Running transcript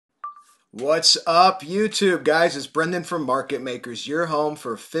What's up, YouTube? Guys, it's Brendan from Market Makers, your home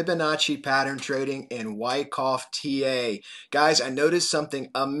for Fibonacci pattern trading in Wyckoff, TA. Guys, I noticed something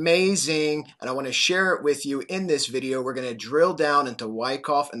amazing, and I want to share it with you in this video. We're going to drill down into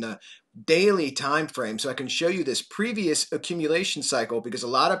Wyckoff and the daily time frame so I can show you this previous accumulation cycle, because a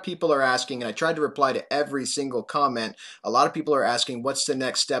lot of people are asking, and I tried to reply to every single comment. A lot of people are asking, what's the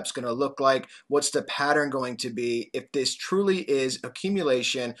next steps going to look like? What's the pattern going to be? If this truly is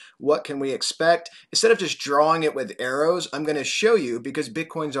accumulation, what can we expect? Instead of just drawing it with arrows, I'm going to show you, because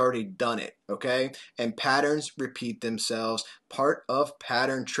Bitcoin's already done it, okay? And patterns repeat themselves, part of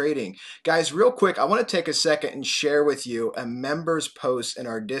pattern trading. Guys, real quick, I want to take a second and share with you a members post in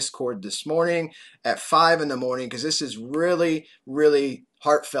our Discord this morning at 5 in the morning, because this is really, really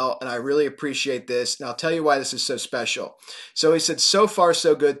heartfelt, and I really appreciate this, and I'll tell you why this is so special. So he said, so far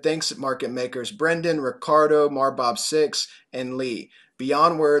so good. Thanks, Market Makers. Brendan, Ricardo, Marbob6, and Lee.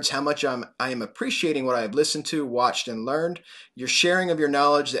 Beyond words, how much I am appreciating what I have listened to, watched, and learned. Your sharing of your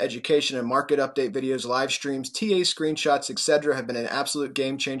knowledge, the education and market update videos, live streams, TA screenshots, etc. have been an absolute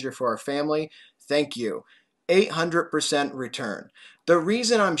game changer for our family. Thank you. 800% return. The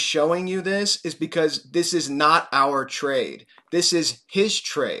reason I'm showing you this is because this is not our trade. This is his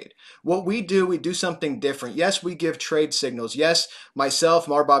trade. What we do something different. Yes, we give trade signals. Yes, myself,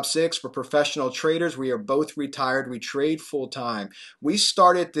 Marbob6, we're professional traders. We are both retired. We trade full time. We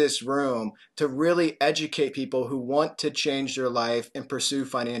started this room to really educate people who want to change their life and pursue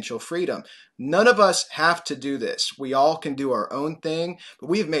financial freedom. None of us have to do this. We all can do our own thing, but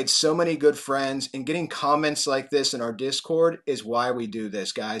we've made so many good friends, and getting comments like this in our Discord is why we do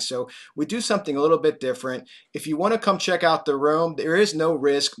this, guys. So we do something a little bit different. If you want to come check out the room, there is no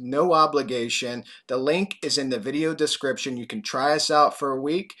risk, no obligation. The link is in the video description. You can try us out for a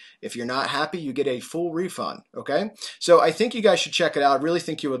week. If you're not happy, you get a full refund, okay? So I think you guys should check it out. I really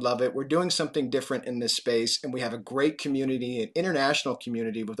think you would love it. We're doing something different in this space, and we have a great community, an international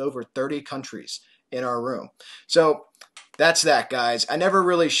community with over 30 countries in our room. So that's that, guys. I never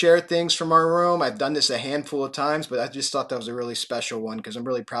really share things from our room. I've done this a handful of times, but I just thought that was a really special one because I'm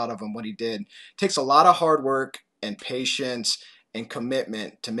really proud of him, what he did. It takes a lot of hard work and patience and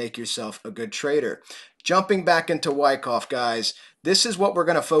commitment to make yourself a good trader. Jumping back into Wyckoff, guys, this is what we're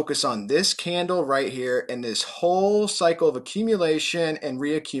going to focus on. This candle right here and this whole cycle of accumulation and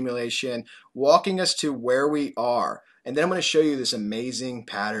reaccumulation, walking us to where we are. And then I'm going to show you this amazing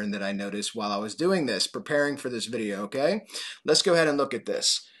pattern that I noticed while I was doing this, preparing for this video, okay? Let's go ahead and look at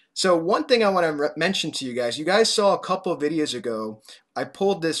this. So one thing I want to mention to you guys saw a couple of videos ago, I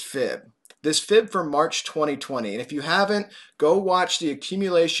pulled this fib. This fib from March 2020. And if you haven't, go watch the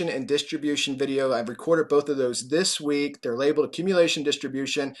accumulation and distribution video. I've recorded both of those this week. They're labeled accumulation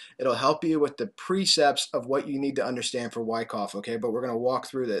distribution. It'll help you with the precepts of what you need to understand for Wyckoff, okay? But we're going to walk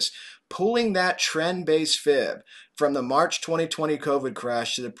through this. Pulling that trend-based fib from the March 2020 COVID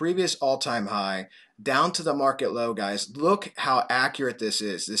crash to the previous all-time high, down to the market low, guys. Look how accurate this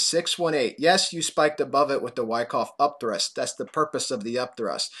is. The 618. Yes, you spiked above it with the Wyckoff upthrust. That's the purpose of the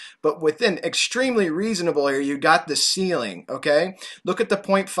upthrust. But within extremely reasonable here, you got the ceiling, okay? Look at the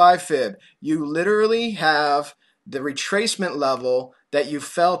 0.5 fib. You literally have the retracement level that you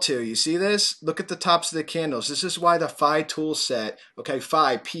fell to. You see this? Look at the tops of the candles. This is why the phi tool set, okay,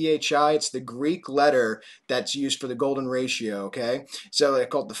 phi, P-H-I, it's the Greek letter that's used for the golden ratio, okay? So they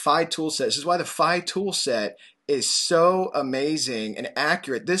call it the phi tool set. This is why the phi tool set is so amazing and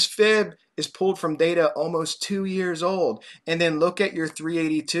accurate. This fib is pulled from data almost 2 years old. And then look at your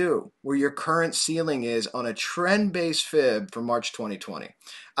 382, where your current ceiling is on a trend-based fib from March 2020.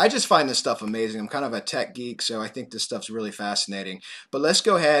 I just find this stuff amazing. I'm kind of a tech geek, so I think this stuff's really fascinating. But let's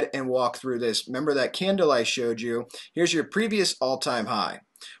go ahead and walk through this. Remember that candle I showed you? Here's your previous all-time high.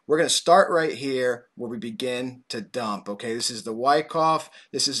 We're going to start right here where we begin to dump, okay? This is the Wyckoff.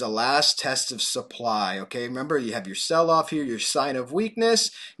 This is the last test of supply, okay? Remember, you have your sell-off here, your sign of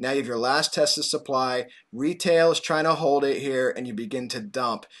weakness. Now you have your last test of supply. Retail is trying to hold it here, and you begin to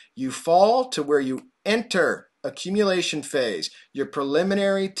dump. You fall to where you enter accumulation phase, your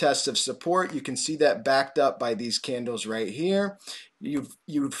preliminary test of support. You can see that backed up by these candles right here.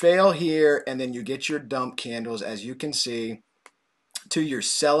 You fail here, and then you get your dump candles, as you can see, to your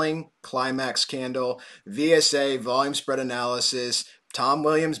selling climax candle, VSA, volume spread analysis, Tom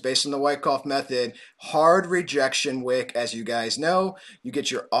Williams, based on the Wyckoff method, hard rejection wick, as you guys know. You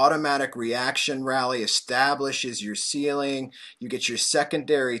get your automatic reaction rally, establishes your ceiling. You get your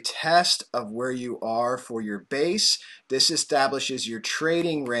secondary test of where you are for your base. This establishes your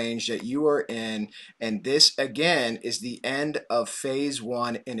trading range that you are in. And this, again, is the end of phase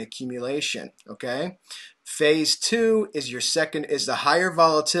one in accumulation, okay? Phase 2 is the higher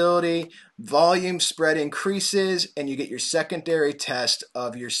volatility, volume spread increases, and you get your secondary test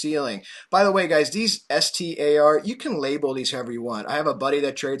of your ceiling. By the way, guys, these STAR, you can label these however you want. I have a buddy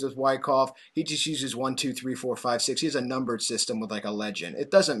that trades with Wyckoff. He just uses 1, 2, 3, 4, 5, 6. He has a numbered system with like a legend.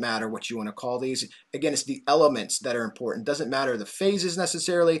 It doesn't matter what you want to call these. Again, it's the elements that are important. It doesn't matter the phases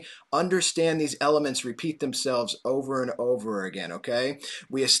necessarily. Understand these elements repeat themselves over and over again, okay?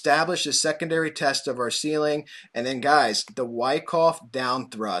 We establish a secondary test of our ceiling, and then guys, the Wyckoff down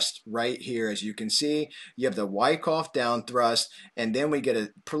thrust right here, as you can see, you have the Wyckoff down thrust, and then we get a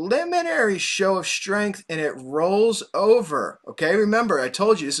preliminary show of strength, and it rolls over, okay? Remember, I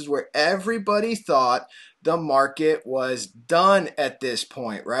told you this is where everybody thought the market was done at this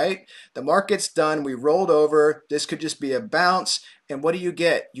point, right? The market's done. We rolled over. This could just be a bounce. And what do you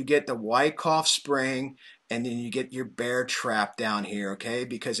get? You get the Wyckoff spring, and then you get your bear trap down here, okay?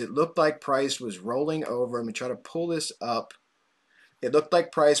 Because it looked like price was rolling over. Let me try to pull this up. It looked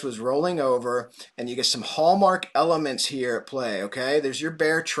like price was rolling over, and you get some hallmark elements here at play, okay? There's your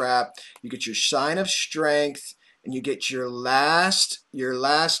bear trap. You get your sign of strength, and you get your last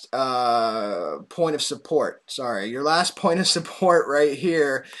point of support. Sorry, your last point of support right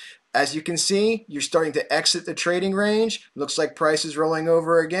here. As you can see, you're starting to exit the trading range. Looks like price is rolling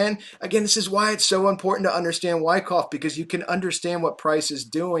over again. Again, this is why it's so important to understand Wyckoff, because you can understand what price is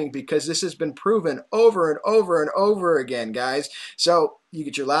doing, because this has been proven over and over and over again, guys. So you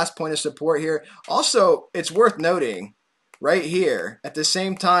get your last point of support here. Also, it's worth noting right here, at the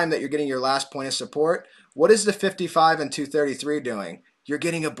same time that you're getting your last point of support, what is the 55 and 233 doing? You're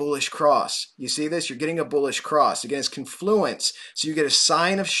getting a bullish cross. You see this? You're getting a bullish cross. Again, it's confluence. So you get a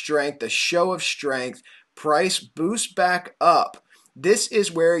sign of strength, a show of strength. Price boosts back up. This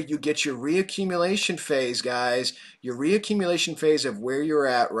is where you get your reaccumulation phase, guys. Your reaccumulation phase of where you're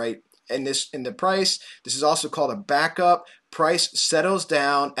at right in the price. This is also called a backup. Price settles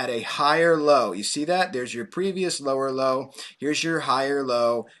down at a higher low. You see that? There's your previous lower low. Here's your higher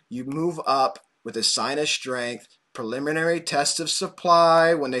low. You move up with a sign of strength. Preliminary test of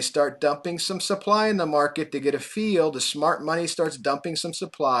supply. When they start dumping some supply in the market to get a feel, the smart money starts dumping some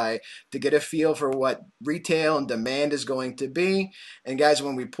supply to get a feel for what retail and demand is going to be. And guys,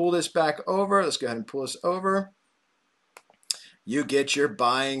 when we pull this back over, let's go ahead and pull this over. You get your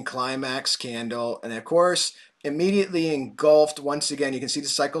buying climax candle, and of course, immediately engulfed. Once again, you can see the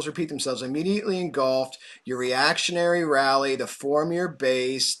cycles repeat themselves. Immediately engulfed your reactionary rally to form your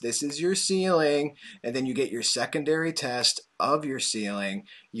base. This is your ceiling, and then you get your secondary test of your ceiling.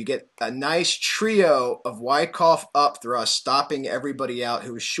 You get a nice trio of Wyckoff up thrust, stopping everybody out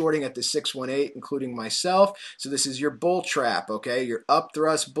who was shorting at the 618, including myself. So this is your bull trap, okay? Your up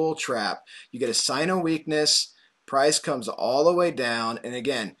thrust bull trap. You get a sign of weakness. Price comes all the way down, and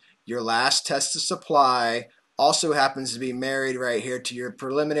again, your last test of supply also happens to be married right here to your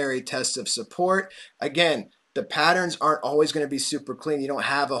preliminary test of support. Again, the patterns aren't always going to be super clean. You don't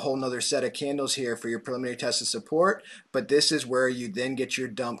have a whole nother set of candles here for your preliminary test of support, but this is where you then get your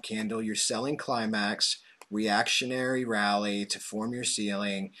dump candle, your selling climax, reactionary rally to form your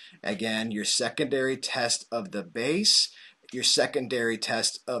ceiling. Again, your secondary test of the base, your secondary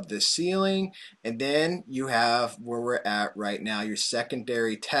test of the ceiling, and then you have where we're at right now, your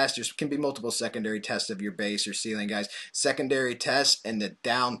secondary test. There can be multiple secondary tests of your base or ceiling, guys. Secondary test and the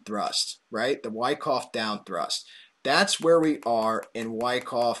down thrust, right? The Wyckoff down thrust. That's where we are in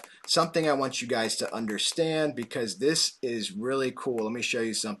Wyckoff. Something I want you guys to understand, because this is really cool. Let me show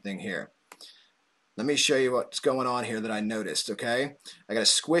you something here. Let me show you what's going on here that I noticed, okay? I got to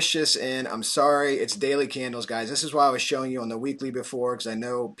squish this in. I'm sorry, it's daily candles, guys. This is why I was showing you on the weekly before, because I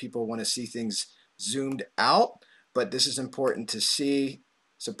know people want to see things zoomed out, but this is important to see.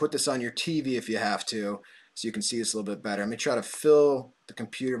 So put this on your TV if you have to, so you can see this a little bit better. Let me try to fill the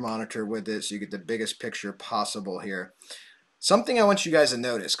computer monitor with it so you get the biggest picture possible here. Something I want you guys to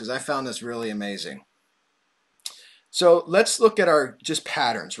notice, because I found this really amazing. So let's look at our just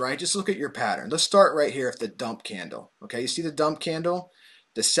patterns, right? Just look at your pattern. Let's start right here at the dump candle. Okay, you see the dump candle?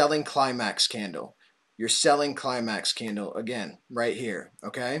 The selling climax candle. Your selling climax candle again, right here,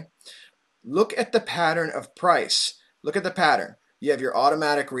 okay? Look at the pattern of price. Look at the pattern. You have your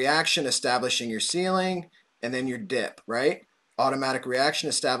automatic reaction establishing your ceiling, and then your dip, right? Automatic reaction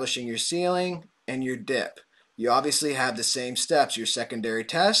establishing your ceiling and your dip. You obviously have the same steps, your secondary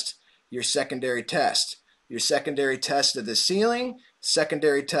test, your secondary test. Your secondary test of the ceiling,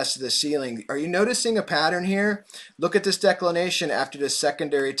 secondary test of the ceiling. Are you noticing a pattern here? Look at this declination after the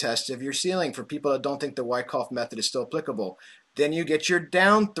secondary test of your ceiling for people that don't think the Wyckoff method is still applicable. Then you get your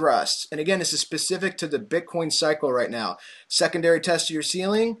down thrust. And again, this is specific to the Bitcoin cycle right now. Secondary test of your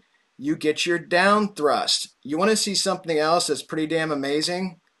ceiling, you get your down thrust. You want to see something else that's pretty damn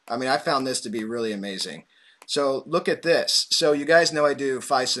amazing? I mean, I found this to be really amazing. So look at this. So you guys know I do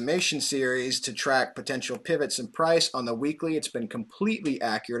 5 summation series to track potential pivots in price on the weekly. It's been completely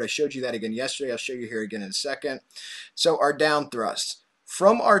accurate. I showed you that again yesterday. I'll show you here again in a second. So our down thrust.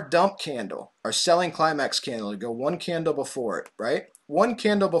 From our dump candle, our selling climax candle, to go one candle before it, right? One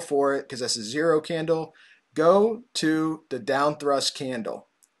candle before it, because that's a 0 candle. Go to the down thrust candle.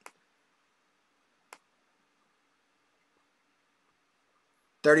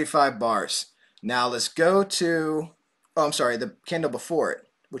 35 bars. Now let's go to, oh, I'm sorry, the candle before it,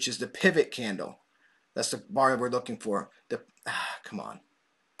 which is the pivot candle. That's the bar we're looking for. Come on.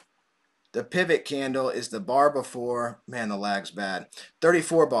 The pivot candle is the bar before. Man, the lag's bad.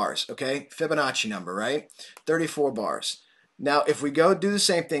 34 bars, okay? Fibonacci number, right? 34 bars. Now, if we go do the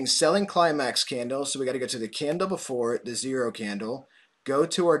same thing, selling climax candle, so we got to go to the candle before it, the 0 candle, go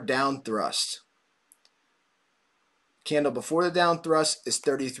to our down thrust. Candle before the down thrust is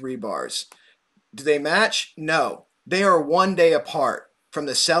 33 bars. Do they match? No. They are 1 day apart. From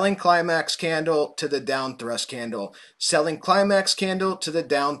the selling climax candle to the down thrust candle. Selling climax candle to the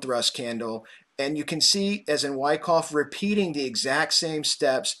down thrust candle. And you can see, as in Wyckoff, repeating the exact same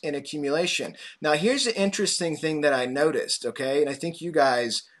steps in accumulation. Now, here's the interesting thing that I noticed, okay? And I think you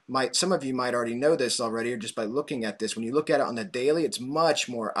guys might, some of you might already know this already, or just by looking at this. When you look at it on the daily, it's much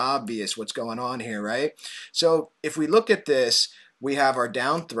more obvious what's going on here, right? So if we look at this, we have our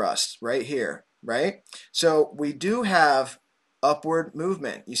down thrust right here, right? So we do have upward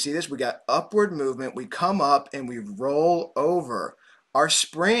movement. You see this? We got upward movement. We come up and we roll over. Our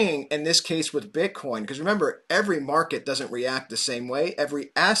spring, in this case with Bitcoin, because remember, every market doesn't react the same way. Every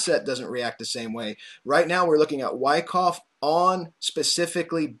asset doesn't react the same way. Right now, we're looking at Wyckoff on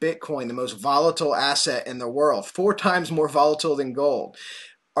specifically Bitcoin, the most volatile asset in the world, 4 times more volatile than gold.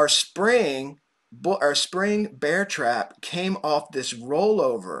 Our spring bear trap came off this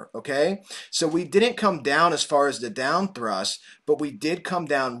rollover, okay? So we didn't come down as far as the down thrust, but we did come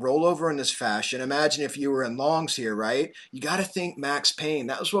down, roll over in this fashion. Imagine if you were in longs here, right? You got to think Max Payne.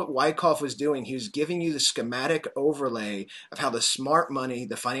 That was what Wyckoff was doing. He was giving you the schematic overlay of how the smart money,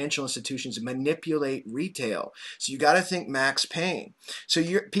 the financial institutions manipulate retail. So you got to think Max Payne. So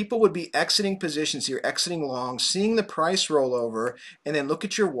people would be exiting positions here, exiting long, seeing the price roll over, and then look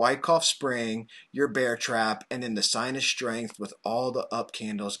at your Wyckoff spring, your bear trap, and then the sign of strength with all the up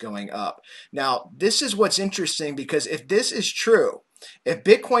candles going up. Now, this is what's interesting, because if this is true, if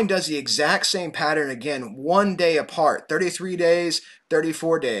Bitcoin does the exact same pattern again, 1 day apart, 33 days,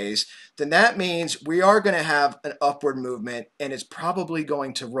 34 days, then that means we are going to have an upward movement, and it's probably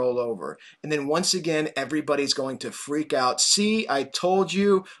going to roll over. And then once again, everybody's going to freak out. See, I told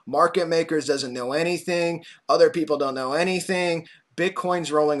you, market makers doesn't know anything. Other people don't know anything.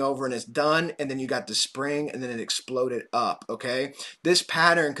 Bitcoin's rolling over and it's done, and then you got the spring, and then it exploded up, okay? This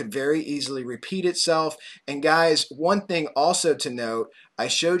pattern could very easily repeat itself. And guys, one thing also to note, I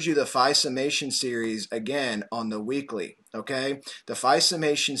showed you the 5 summation series again on the weekly, okay? The 5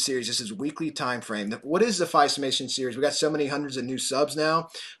 summation series, this is weekly time frame. What is the 5 summation series? We got so many hundreds of new subs now.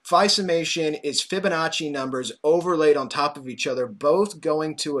 5 summation is Fibonacci numbers overlaid on top of each other, both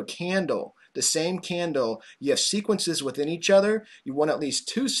going to a candle. The same candle, you have sequences within each other. You want at least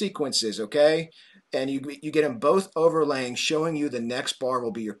 2 sequences, okay? And you get them both overlaying, showing you the next bar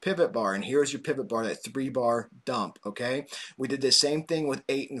will be your pivot bar. And here's your pivot bar, that 3-bar dump, okay? We did the same thing with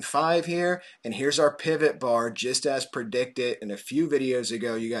 8 and 5 here. And here's our pivot bar, just as predicted in a few videos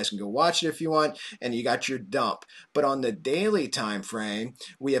ago. You guys can go watch it if you want. And you got your dump. But on the daily time frame,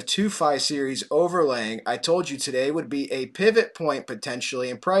 we have 2 5 series overlaying. I told you today would be a pivot point potentially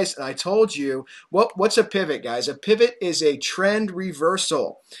in price. And I told you, what's a pivot, guys? A pivot is a trend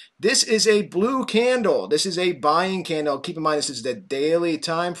reversal. This is a blue candle. This is a buying candle. Keep in mind, this is the daily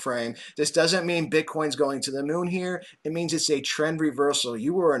time frame. This doesn't mean Bitcoin's going to the moon here. It means it's a trend reversal.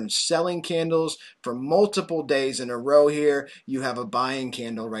 You were in selling candles for multiple days in a row here. You have a buying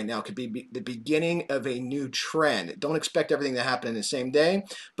candle right now. It could be the beginning of a new trend. Don't expect everything to happen in the same day,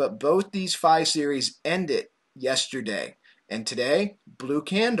 but both these 5 series ended yesterday. And today, blue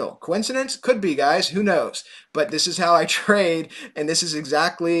candle. Coincidence? Could be, guys. Who knows? But this is how I trade, and this is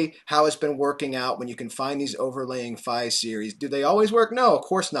exactly how it's been working out when you can find these overlaying 5 series. Do they always work? No, of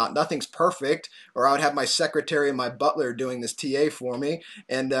course not. Nothing's perfect, or I would have my secretary and my butler doing this TA for me,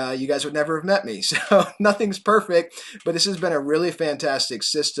 and you guys would never have met me. So nothing's perfect, but this has been a really fantastic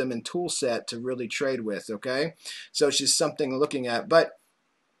system and tool set to really trade with, okay? So it's just something looking at. But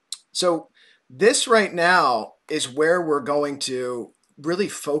so this right now is where we're going to really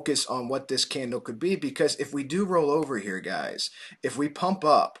focus on what this candle could be, because if we do roll over here, guys, if we pump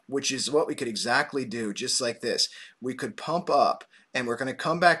up, which is what we could exactly do, just like this, we could pump up and we're going to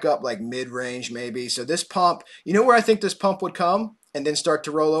come back up like mid-range maybe. So this pump, you know where I think this pump would come and then start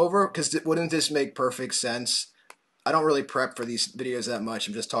to roll over? Because wouldn't this make perfect sense? I don't really prep for these videos that much.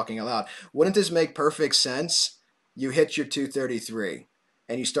 I'm just talking aloud. Wouldn't this make perfect sense? You hit your 233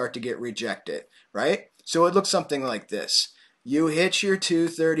 and you start to get rejected, right? So it looks something like this. You hit your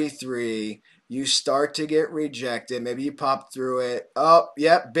 233, you start to get rejected. Maybe you pop through it. Oh,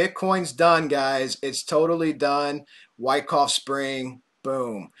 yep, Bitcoin's done, guys. It's totally done. Wyckoff spring.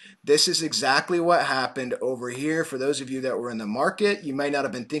 Boom. This is exactly what happened over here. For those of you that were in the market, you might not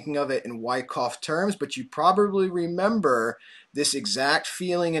have been thinking of it in Wyckoff terms, but you probably remember this exact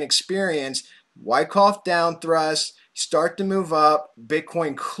feeling and experience. Wyckoff down thrust, start to move up,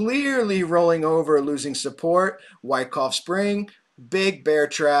 Bitcoin clearly rolling over, losing support, Wyckoff spring, big bear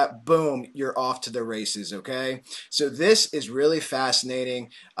trap, boom, you're off to the races, okay? So this is really fascinating.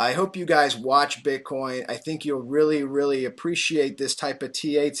 I hope you guys watch Bitcoin. I think you'll really, really appreciate this type of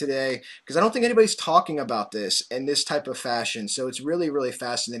TA today, because I don't think anybody's talking about this in this type of fashion. So it's really, really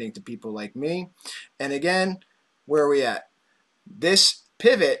fascinating to people like me. And again, where are we at? This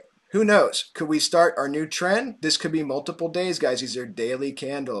pivot, who knows? Could we start our new trend? This could be multiple days, guys. These are daily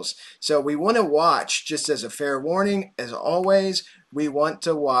candles. So we want to watch, just as a fair warning, as always, we want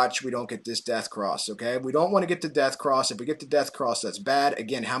to watch we don't get this death cross, okay? We don't want to get the death cross. If we get the death cross, that's bad.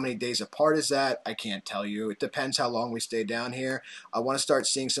 Again, how many days apart is that? I can't tell you. It depends how long we stay down here. I want to start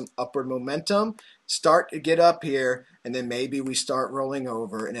seeing some upward momentum, start to get up here, and then maybe we start rolling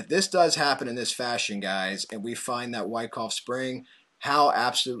over. And if this does happen in this fashion, guys, and we find that Wyckoff spring, how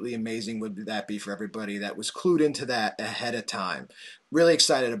absolutely amazing would that be for everybody that was clued into that ahead of time? Really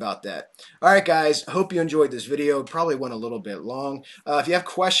excited about that. All right, guys, hope you enjoyed this video. Probably went a little bit long. If you have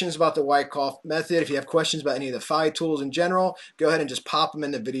questions about the Wyckoff method, if you have questions about any of the FI tools in general, go ahead and just pop them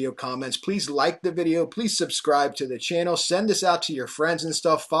in the video comments. Please like the video. Please subscribe to the channel. Send this out to your friends and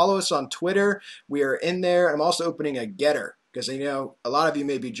stuff. Follow us on Twitter. We are in there. I'm also opening a Getter, because I know a lot of you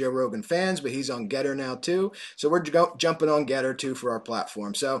may be Joe Rogan fans, but he's on Getter now too. So we're jumping on Getter too for our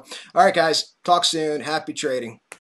platform. So, all right, guys, talk soon. Happy trading.